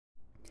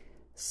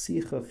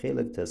Sicha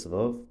Chelek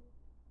Tesvav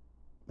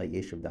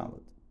Vayeshev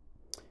Dalet.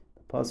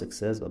 The pasuk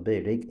says,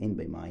 "V'bei reik ein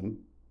bei mayim."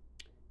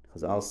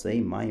 Chazal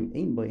say, "Mayim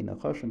ein bei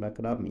nachashim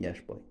v'akarabim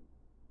yesh bei."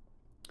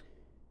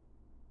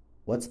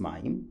 What's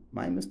mayim?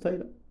 Mayim is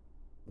Torah,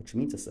 which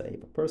means to say,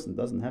 if a person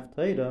doesn't have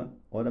Torah,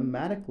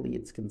 automatically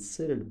it's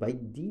considered by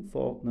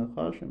default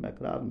nachashim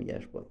v'akarabim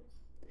yesh bei.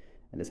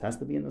 And this has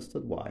to be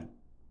understood why.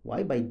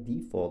 Why by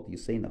default you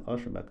say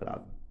nachashim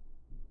v'akarabim?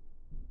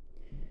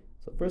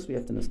 So first we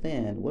have to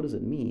understand, what does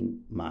it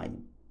mean,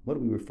 mayim? What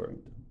are we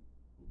referring to?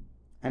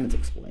 And it's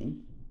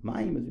explained.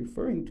 Mayim is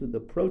referring to the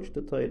approach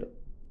to Torah.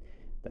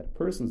 That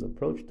person's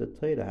approach to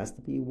Torah has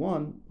to be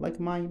one like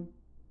mayim.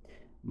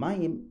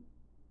 Mayim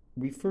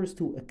refers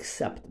to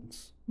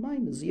acceptance.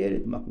 Mayim is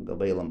yered makim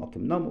gabayla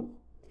makim namuch.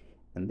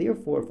 And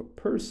therefore, if a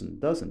person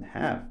doesn't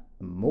have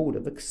a mode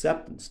of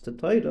acceptance to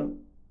Torah,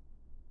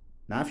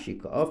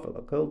 nafshi ka'afar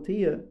l'kol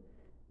tiyah,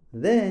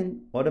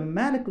 then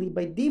automatically,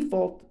 by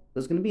default,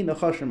 there's going to be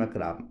nachashim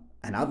akrabim.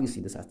 And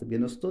obviously this has to be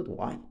understood.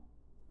 Why?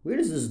 Where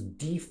does this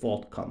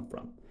default come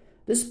from?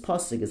 This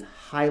pasuk is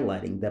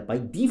highlighting that by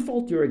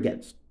default you're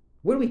against.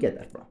 Where do we get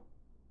that from?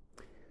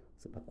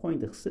 So according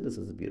to Chassidus,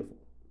 is beautiful.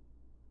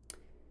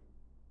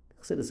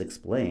 Chassidus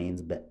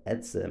explains,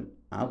 be'etzem,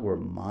 our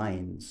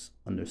mind's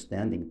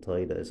understanding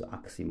Torah is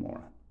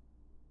oxymoron.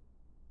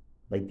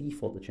 By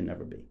default it should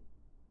never be.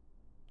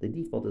 The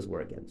default is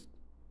we're against.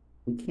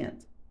 We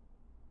can't.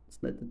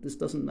 This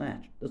doesn't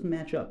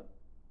match up.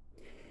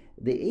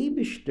 The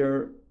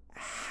Eibishter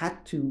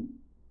had to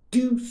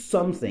do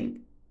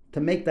something to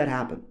make that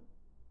happen.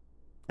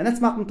 And that's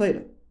Matan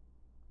Torah.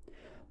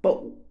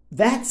 But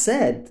that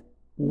said,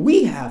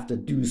 we have to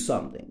do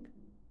something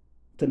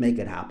to make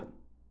it happen.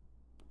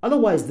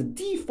 Otherwise, the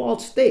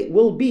default state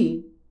will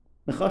be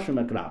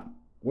Nechashim Akrab.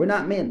 We're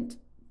not meant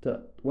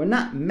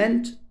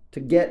to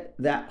get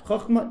that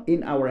Chachma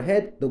in our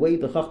head the way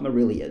the Chachma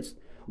really is.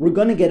 We're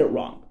going to get it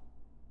wrong.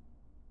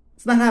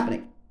 It's not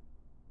happening.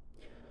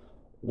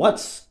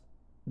 What's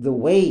the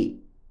way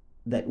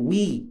that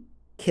we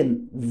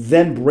can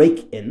then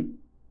break in?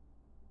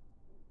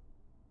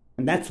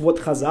 And that's what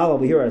Chazal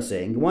over here are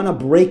saying. You want to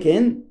break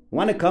in? You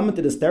want to come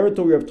into this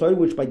territory of Torah,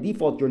 which by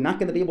default you're not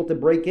going to be able to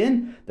break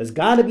in? There's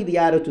got to be the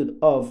attitude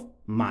of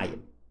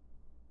Mayim.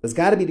 There's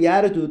got to be the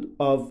attitude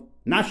of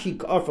Nafshi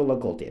Ka'afar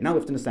L'Kol Tiyah. Now we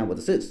have to understand what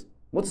this is.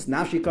 What's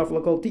Nafshi Ka'afar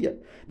L'Kol Tiyah?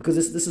 Because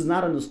this is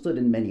not understood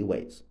in many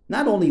ways.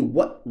 Not only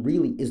what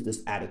really is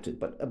this attitude,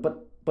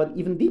 but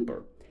even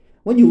deeper.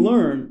 When you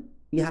learn,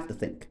 you have to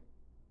think.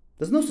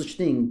 There's no such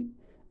thing.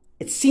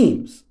 It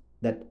seems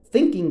that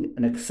thinking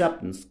and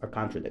acceptance are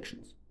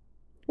contradictions.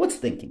 What's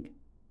thinking?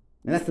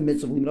 And that's the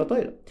mitzvah of Limud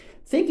Torah.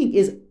 Thinking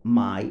is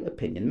my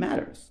opinion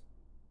matters.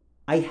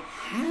 I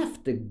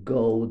have to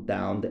go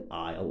down the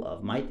aisle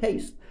of my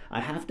taste. I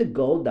have to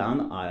go down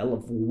the aisle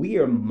of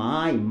where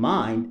my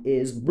mind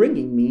is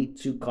bringing me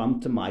to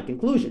come to my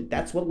conclusion.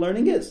 That's what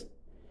learning is.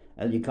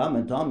 And you come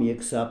and tell me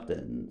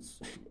acceptance.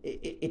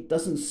 It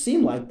doesn't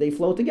seem like they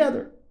flow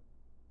together.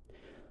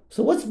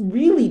 So what's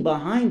really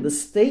behind the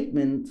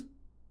statement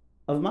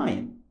of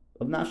Mayim,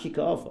 of Nafshi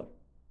Ka'afar,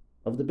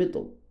 of the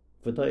Bittul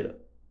for Torah?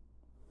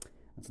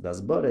 And so the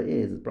Asbara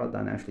is brought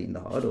down actually in the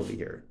Ha'ad over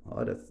here,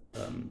 Ha'ad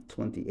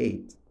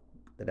 28,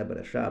 the Rebbe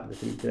Rashab,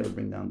 the Rebbe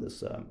bring down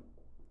this pasuk,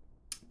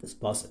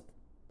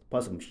 the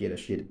pasuk of Shir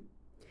HaShirim.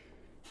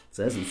 It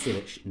says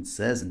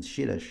in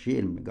Shir HaShirim,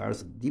 in regards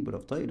to the Dibur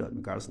of Torah, in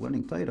regards to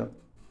learning Torah,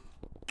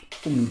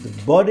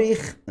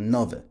 Umidborich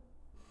Nove.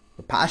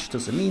 The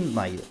Pashtus, it means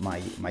my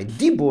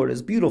Dibur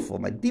is beautiful,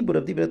 my Dibur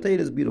of Torah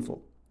is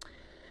beautiful.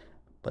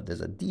 But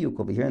there's a diuk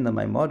over here in the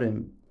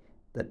Maimorim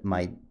that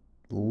my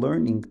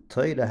learning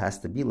Torah has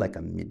to be like a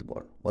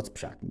midbar. What's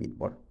pshat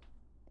midbar?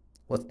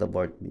 What's the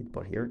word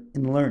midbar here?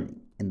 In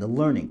the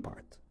learning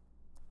part.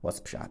 What's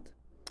pshat?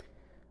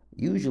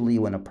 Usually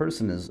when a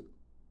person is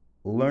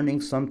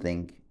learning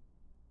something,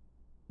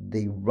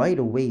 they right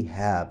away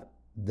have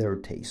their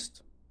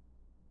taste,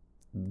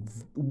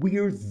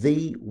 where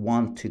they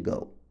want to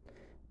go.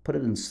 Put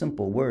it in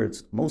simple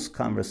words, most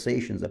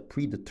conversations are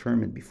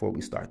predetermined before we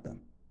start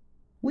them.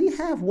 We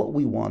have what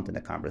we want in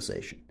a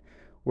conversation.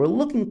 We're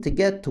looking to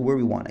get to where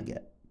we want to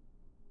get.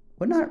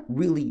 We're not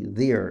really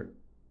there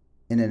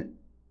in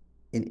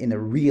a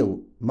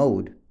real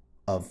mode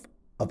of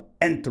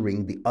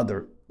entering the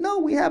other. No,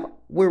 we have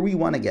where we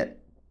want to get.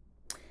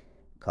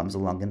 Comes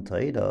along in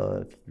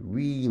Torah. If you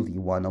really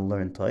want to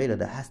learn Torah,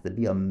 there has to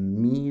be a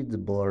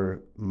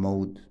midbar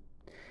mode.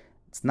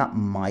 It's not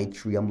my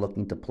tree I'm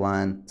looking to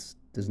plant.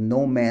 There's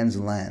no man's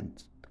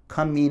land.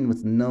 Come in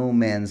with no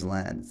man's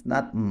land. It's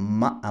not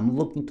I'm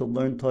looking to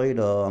learn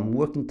Torah. I'm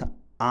working to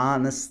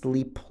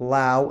honestly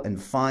plow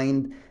and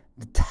find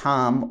the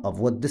tam of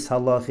what this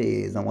halach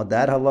is and what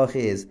that halach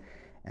is.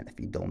 And if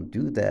you don't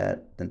do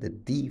that, then the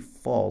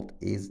default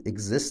is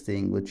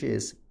existing, which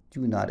is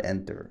do not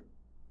enter.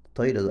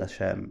 Torah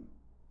Hashem.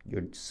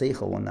 Your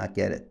seichel will not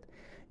get it.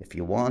 If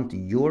you want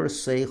your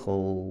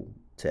seichel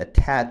to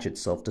attach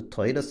itself to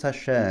Torah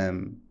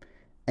Hashem,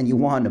 and you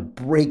want to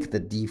break the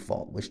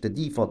default, which the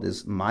default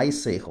is my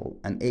seichel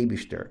and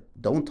Eibishter,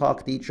 don't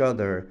talk to each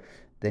other,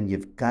 then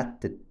you've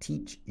got to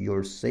teach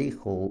your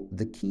seichel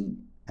the key.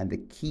 And the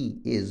key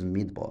is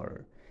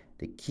midbar.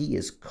 The key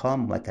is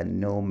come like a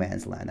no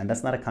man's land. And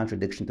that's not a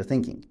contradiction to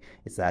thinking.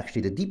 It's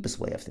actually the deepest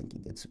way of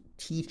thinking. It's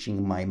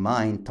teaching my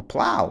mind to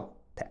plow,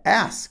 to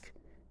ask,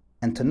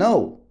 and to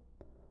know.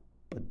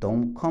 But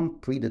don't come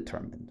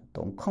predetermined.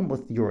 Don't come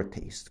with your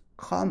taste.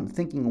 Come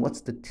thinking,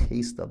 what's the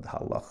taste of the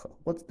halacha?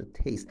 What's the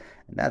taste?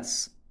 And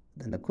that's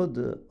the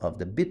nakuda of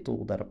the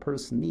bittul that a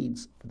person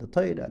needs for the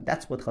Torah.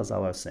 That's what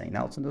Chazal are saying.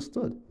 Now it's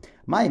understood.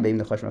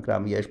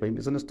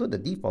 Is understood. The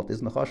default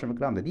is nechashim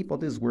v'kram. The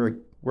default is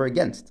we're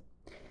against.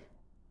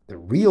 The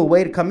real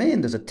way to come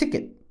in, there's a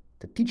ticket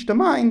to teach the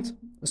mind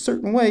a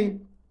certain way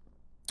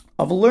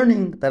of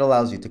learning that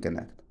allows you to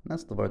connect. And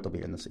that's the word over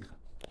here in the Sikha.